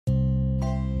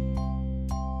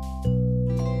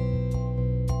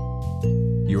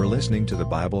listening to the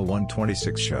Bible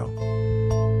 126 show.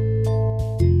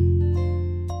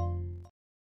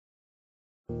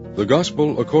 The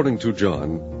Gospel according to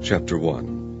John, chapter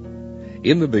 1.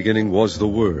 In the beginning was the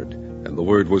Word, and the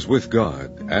Word was with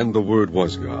God, and the Word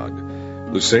was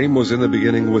God. The same was in the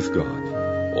beginning with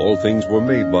God. All things were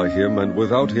made by him, and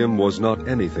without him was not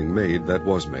anything made that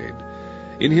was made.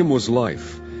 In him was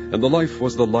life, and the life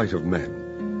was the light of men.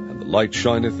 And the light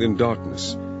shineth in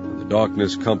darkness, and the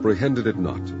darkness comprehended it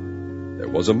not. There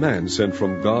was a man sent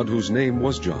from God whose name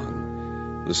was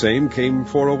John. The same came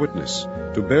for a witness,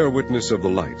 to bear witness of the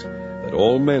light, that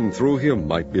all men through him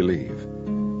might believe.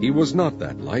 He was not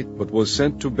that light, but was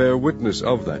sent to bear witness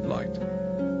of that light.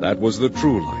 That was the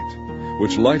true light,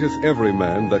 which lighteth every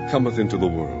man that cometh into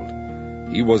the world.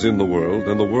 He was in the world,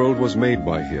 and the world was made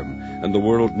by him, and the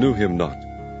world knew him not.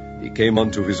 He came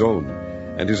unto his own,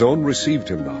 and his own received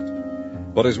him not.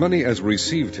 But as many as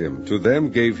received him, to them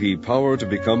gave he power to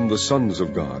become the sons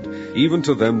of God, even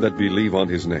to them that believe on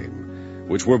his name,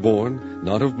 which were born,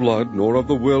 not of blood, nor of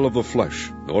the will of the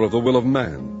flesh, nor of the will of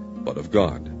man, but of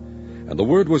God. And the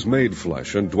Word was made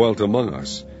flesh, and dwelt among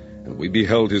us, and we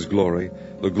beheld his glory,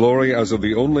 the glory as of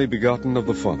the only begotten of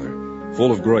the Father,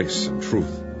 full of grace and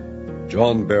truth.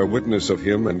 John bare witness of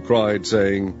him, and cried,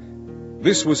 saying,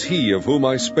 This was he of whom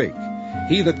I spake.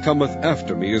 He that cometh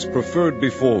after me is preferred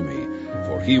before me,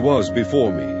 for he was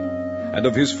before me. And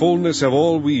of his fullness have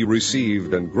all we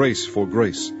received, and grace for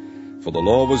grace. For the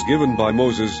law was given by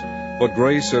Moses, but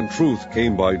grace and truth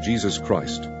came by Jesus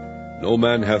Christ. No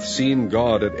man hath seen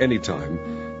God at any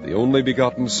time. The only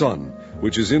begotten Son,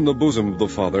 which is in the bosom of the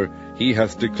Father, he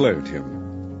hath declared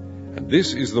him. And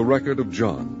this is the record of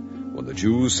John, when the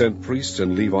Jews sent priests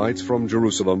and Levites from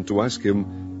Jerusalem to ask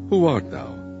him, Who art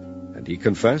thou? And he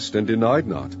confessed and denied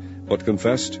not, but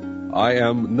confessed, I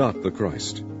am not the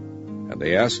Christ. And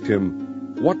they asked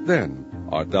him, What then?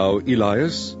 Art thou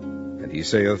Elias? And he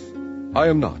saith, I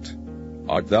am not.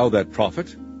 Art thou that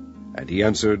prophet? And he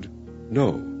answered,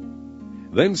 No.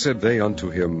 Then said they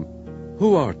unto him,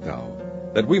 Who art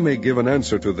thou? That we may give an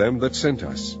answer to them that sent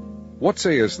us. What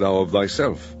sayest thou of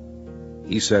thyself?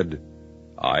 He said,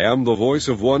 I am the voice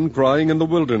of one crying in the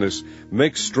wilderness,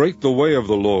 Make straight the way of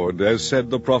the Lord, as said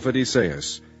the prophet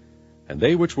Esaias. And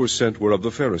they which were sent were of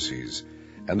the Pharisees.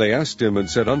 And they asked him, and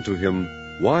said unto him,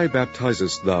 Why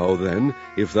baptizest thou then,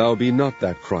 if thou be not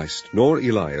that Christ, nor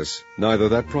Elias, neither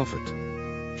that prophet?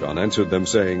 John answered them,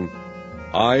 saying,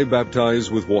 I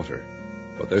baptize with water,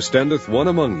 but there standeth one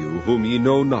among you, whom ye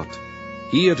know not.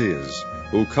 He it is,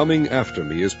 who coming after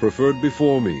me is preferred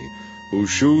before me, whose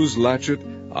shoes latchet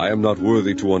I am not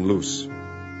worthy to unloose.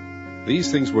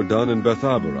 These things were done in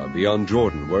Bethabara, beyond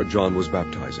Jordan, where John was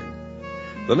baptizing.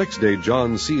 The next day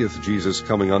John seeth Jesus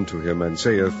coming unto him, and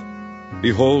saith,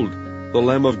 Behold, the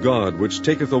Lamb of God, which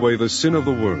taketh away the sin of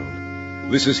the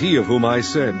world. This is he of whom I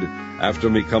said, After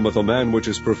me cometh a man which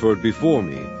is preferred before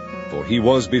me, for he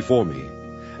was before me.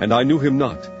 And I knew him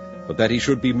not, but that he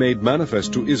should be made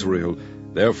manifest to Israel.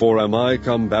 Therefore am I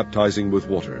come baptizing with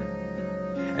water.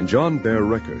 And John bare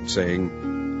record,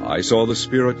 saying, I saw the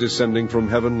Spirit descending from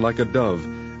heaven like a dove,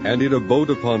 and it abode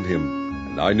upon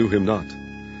him, and I knew him not.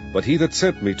 But he that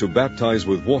sent me to baptize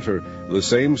with water, the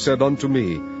same said unto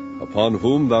me, Upon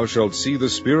whom thou shalt see the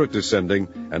Spirit descending,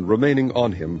 and remaining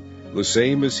on him, the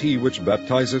same is he which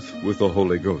baptizeth with the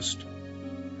Holy Ghost.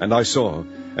 And I saw,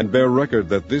 and bare record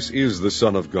that this is the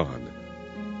Son of God.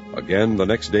 Again the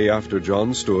next day after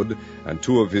John stood, and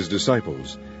two of his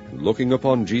disciples, and looking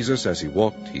upon Jesus as he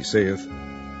walked, he saith,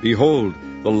 Behold,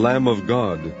 the Lamb of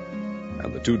God.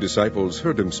 And the two disciples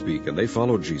heard him speak, and they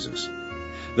followed Jesus.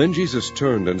 Then Jesus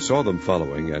turned and saw them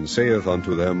following, and saith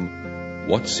unto them,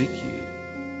 What seek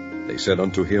ye? They said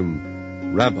unto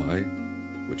him, Rabbi,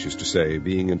 which is to say,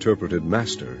 being interpreted,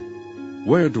 Master,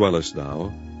 where dwellest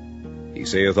thou? He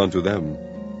saith unto them,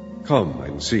 Come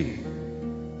and see.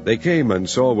 They came and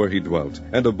saw where he dwelt,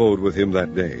 and abode with him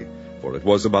that day, for it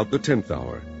was about the 10th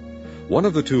hour. One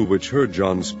of the two which heard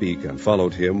John speak and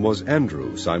followed him was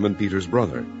Andrew, Simon Peter's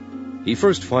brother. He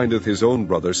first findeth his own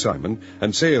brother Simon,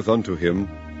 and saith unto him,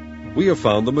 We have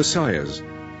found the Messiah,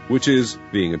 which is,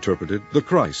 being interpreted, the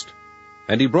Christ.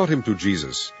 And he brought him to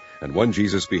Jesus. And when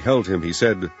Jesus beheld him, he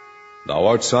said, Thou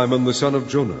art Simon the son of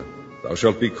Jonah. Thou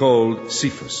shalt be called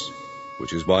Cephas,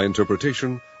 which is by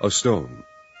interpretation, a stone.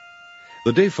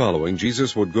 The day following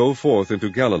Jesus would go forth into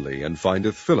Galilee, and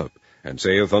findeth Philip, and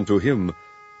saith unto him,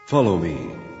 Follow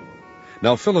me.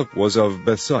 Now Philip was of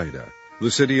Bethsaida,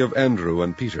 the city of Andrew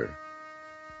and Peter.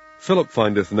 Philip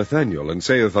findeth Nathanael, and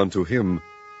saith unto him,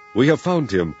 We have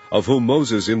found him, of whom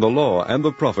Moses in the law and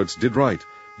the prophets did write,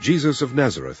 Jesus of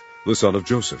Nazareth, the son of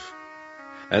Joseph.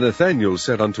 And Nathanael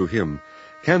said unto him,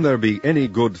 Can there be any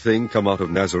good thing come out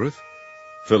of Nazareth?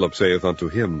 Philip saith unto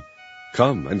him,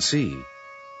 Come and see.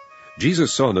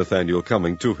 Jesus saw Nathanael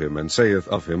coming to him, and saith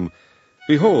of him,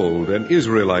 Behold, an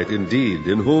Israelite indeed,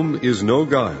 in whom is no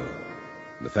guile.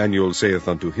 Nathanael saith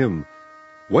unto him,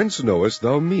 Whence knowest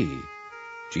thou me?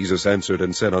 Jesus answered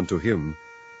and said unto him,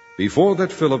 Before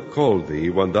that Philip called thee,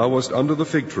 when thou wast under the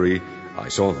fig tree, I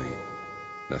saw thee.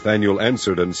 Nathanael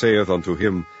answered and saith unto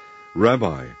him,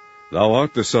 Rabbi, thou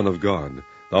art the Son of God,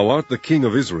 thou art the King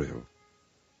of Israel.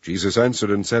 Jesus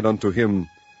answered and said unto him,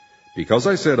 Because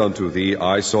I said unto thee,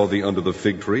 I saw thee under the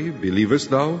fig tree, believest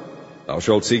thou? Thou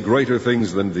shalt see greater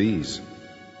things than these.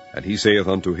 And he saith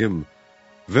unto him,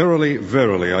 Verily,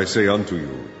 verily, I say unto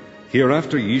you,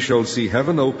 hereafter ye shall see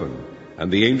heaven open,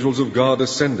 and the angels of God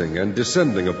ascending and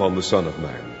descending upon the Son of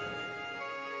Man.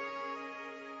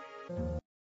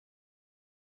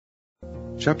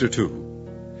 Chapter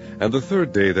 2. And the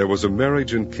third day there was a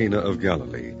marriage in Cana of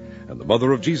Galilee, and the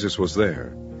mother of Jesus was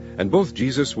there. And both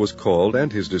Jesus was called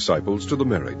and his disciples to the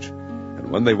marriage.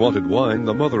 And when they wanted wine,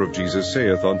 the mother of Jesus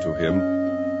saith unto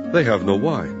him, They have no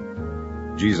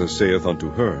wine. Jesus saith unto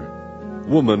her,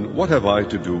 Woman, what have I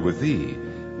to do with thee?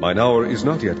 Mine hour is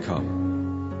not yet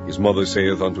come. His mother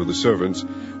saith unto the servants,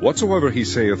 Whatsoever he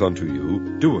saith unto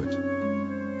you, do it.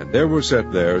 And there were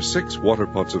set there 6 water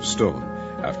pots of stone,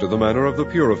 after the manner of the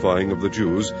purifying of the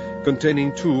Jews,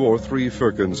 containing 2 or 3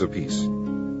 firkins apiece.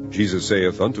 Jesus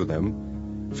saith unto them,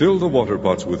 Fill the water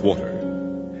pots with water.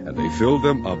 And they filled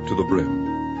them up to the brim.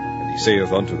 And he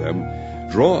saith unto them,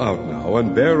 Draw out now,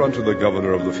 and bear unto the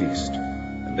governor of the feast.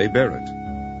 And they bare it.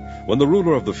 When the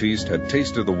ruler of the feast had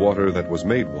tasted the water that was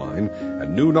made wine,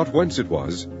 and knew not whence it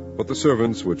was, but the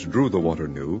servants which drew the water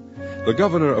knew, the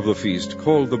governor of the feast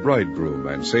called the bridegroom,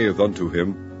 and saith unto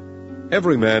him,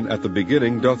 Every man at the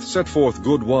beginning doth set forth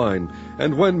good wine,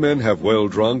 and when men have well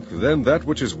drunk, then that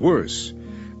which is worse.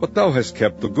 But thou hast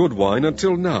kept the good wine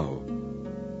until now.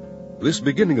 This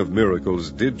beginning of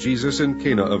miracles did Jesus in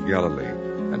Cana of Galilee,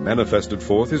 and manifested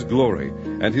forth his glory,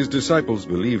 and his disciples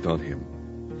believed on him.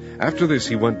 After this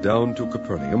he went down to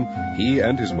Capernaum, he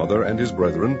and his mother and his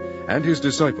brethren, and his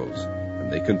disciples,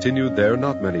 and they continued there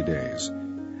not many days.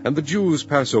 And the Jews'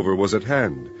 Passover was at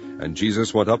hand, and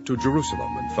Jesus went up to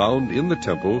Jerusalem, and found in the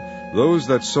temple those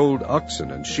that sold oxen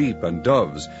and sheep and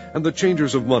doves, and the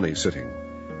changers of money sitting.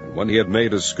 And when he had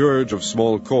made a scourge of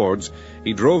small cords,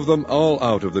 he drove them all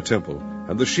out of the temple,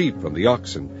 and the sheep and the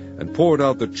oxen, and poured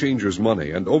out the changers'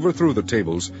 money, and overthrew the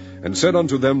tables, and said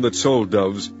unto them that sold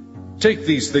doves, Take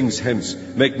these things hence,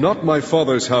 make not my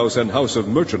Father's house an house of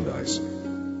merchandise.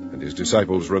 And his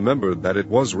disciples remembered that it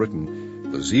was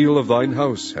written, The zeal of thine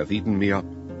house hath eaten me up.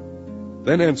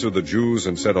 Then answered the Jews,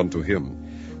 and said unto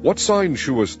him, What sign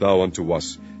shewest thou unto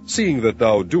us, seeing that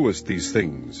thou doest these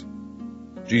things?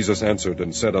 Jesus answered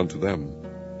and said unto them,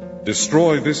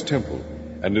 Destroy this temple,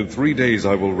 and in 3 days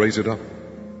I will raise it up.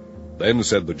 Then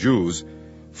said the Jews,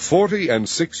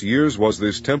 46 years was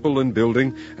this temple in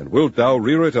building, and wilt thou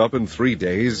rear it up in 3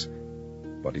 days?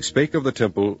 But he spake of the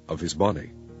temple of his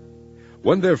body.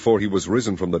 When therefore he was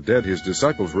risen from the dead, his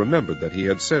disciples remembered that he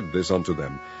had said this unto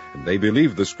them, and they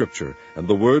believed the scripture, and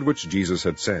the word which Jesus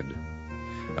had said.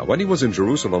 Now when he was in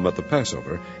Jerusalem at the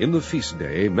Passover, in the feast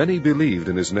day, many believed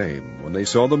in his name, when they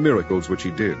saw the miracles which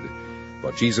he did.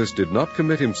 But Jesus did not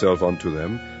commit himself unto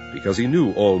them, because he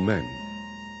knew all men,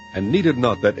 and needed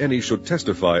not that any should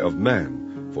testify of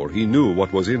man, for he knew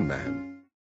what was in man.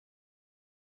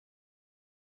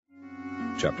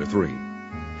 Chapter 3.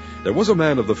 There was a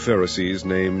man of the Pharisees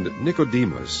named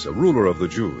Nicodemus, a ruler of the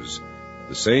Jews.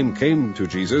 The same came to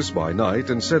Jesus by night,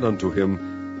 and said unto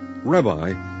him,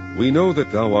 Rabbi, we know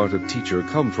that thou art a teacher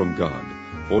come from God,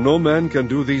 for no man can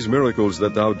do these miracles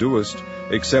that thou doest,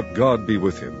 except God be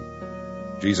with him.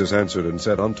 Jesus answered and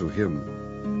said unto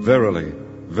him, Verily,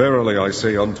 verily, I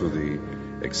say unto thee,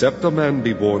 except a man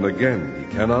be born again,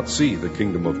 he cannot see the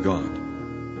kingdom of God.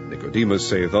 Nicodemus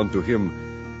saith unto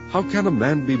him, How can a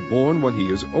man be born when he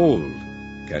is old?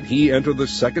 Can he enter the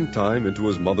second time into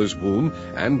his mother's womb,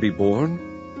 and be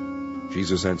born?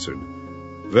 Jesus answered,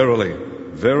 Verily,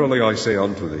 verily, I say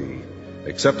unto thee,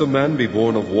 except a man be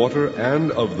born of water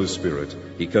and of the Spirit,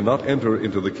 he cannot enter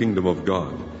into the kingdom of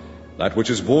God. That which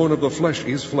is born of the flesh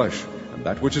is flesh, and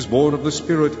that which is born of the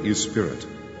Spirit is spirit.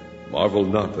 Marvel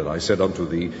not that I said unto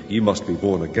thee, Ye must be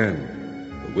born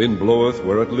again. The wind bloweth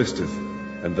where it listeth,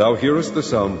 and thou hearest the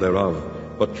sound thereof,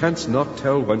 but canst not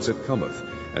tell whence it cometh,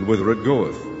 and whither it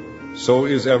goeth. So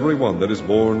is every one that is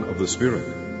born of the Spirit.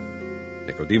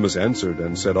 Nicodemus answered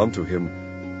and said unto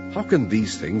him, How can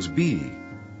these things be?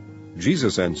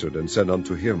 Jesus answered and said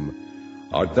unto him,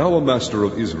 Art thou a master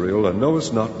of Israel, and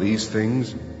knowest not these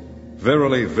things?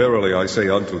 Verily, verily, I say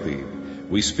unto thee,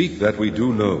 we speak that we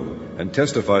do know, and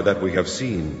testify that we have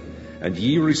seen, and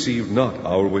ye receive not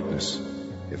our witness.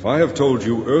 If I have told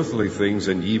you earthly things,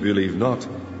 and ye believe not,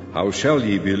 how shall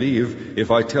ye believe, if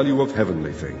I tell you of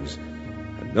heavenly things?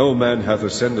 And no man hath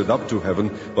ascended up to heaven,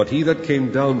 but he that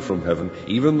came down from heaven,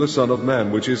 even the Son of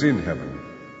Man which is in heaven.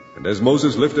 And as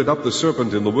Moses lifted up the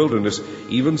serpent in the wilderness,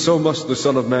 even so must the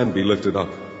Son of Man be lifted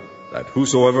up, that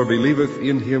whosoever believeth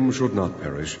in him should not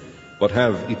perish, but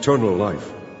have eternal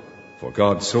life. For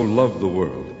God so loved the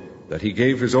world, that he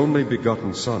gave his only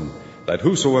begotten Son, that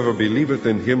whosoever believeth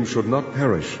in him should not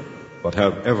perish, but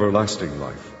have everlasting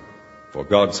life. For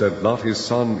God sent not his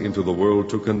Son into the world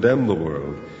to condemn the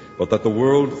world, but that the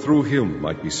world through him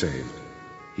might be saved.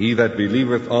 He that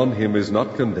believeth on him is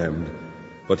not condemned,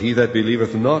 but he that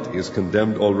believeth not is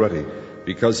condemned already,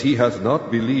 because he hath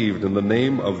not believed in the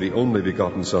name of the only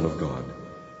begotten Son of God.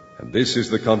 And this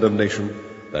is the condemnation,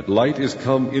 that light is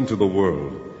come into the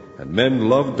world, and men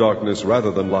love darkness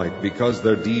rather than light, because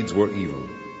their deeds were evil.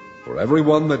 For every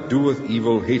one that doeth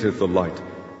evil hateth the light,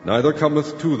 neither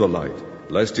cometh to the light,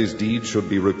 lest his deeds should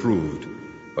be reproved.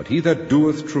 But he that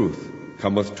doeth truth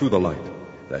cometh to the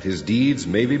light, that his deeds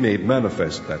may be made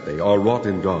manifest that they are wrought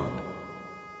in God.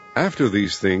 After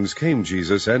these things came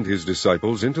Jesus and his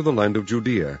disciples into the land of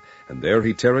Judea, and there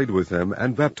he tarried with them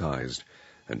and baptized.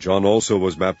 And John also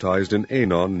was baptized in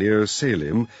Aenon near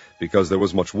Salim, because there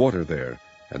was much water there.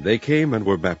 And they came and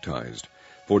were baptized.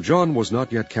 For John was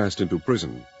not yet cast into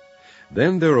prison.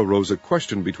 Then there arose a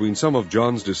question between some of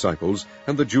John's disciples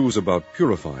and the Jews about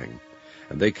purifying.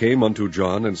 And they came unto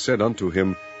John, and said unto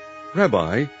him,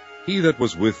 Rabbi, he that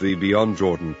was with thee beyond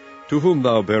Jordan, to whom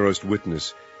thou bearest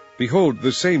witness, behold,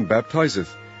 the same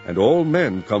baptizeth, and all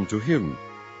men come to him.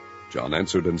 John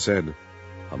answered and said,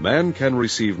 A man can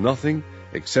receive nothing,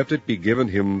 except it be given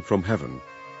him from heaven.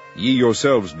 Ye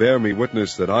yourselves bear me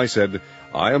witness that I said,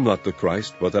 I am not the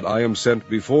Christ, but that I am sent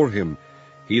before him.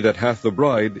 He that hath the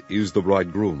bride is the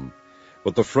bridegroom.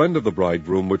 But the friend of the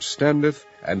bridegroom which standeth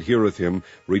and heareth him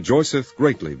rejoiceth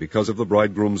greatly because of the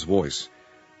bridegroom's voice.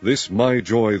 This my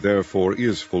joy therefore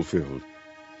is fulfilled.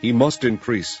 He must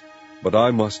increase, but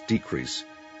I must decrease.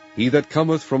 He that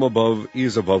cometh from above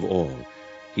is above all.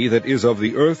 He that is of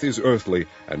the earth is earthly,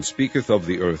 and speaketh of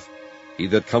the earth. He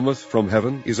that cometh from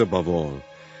heaven is above all.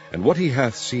 And what he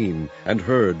hath seen and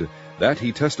heard, that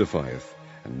he testifieth,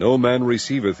 and no man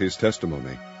receiveth his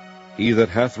testimony. He that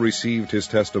hath received his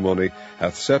testimony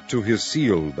hath set to his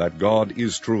seal that God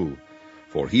is true.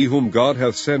 For he whom God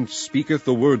hath sent speaketh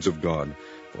the words of God,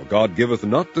 for God giveth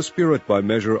not the Spirit by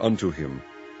measure unto him.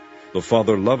 The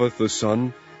Father loveth the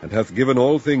Son, and hath given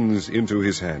all things into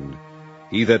his hand.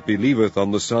 He that believeth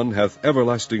on the Son hath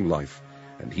everlasting life,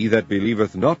 and he that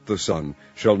believeth not the Son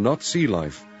shall not see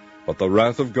life, but the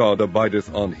wrath of God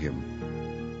abideth on him.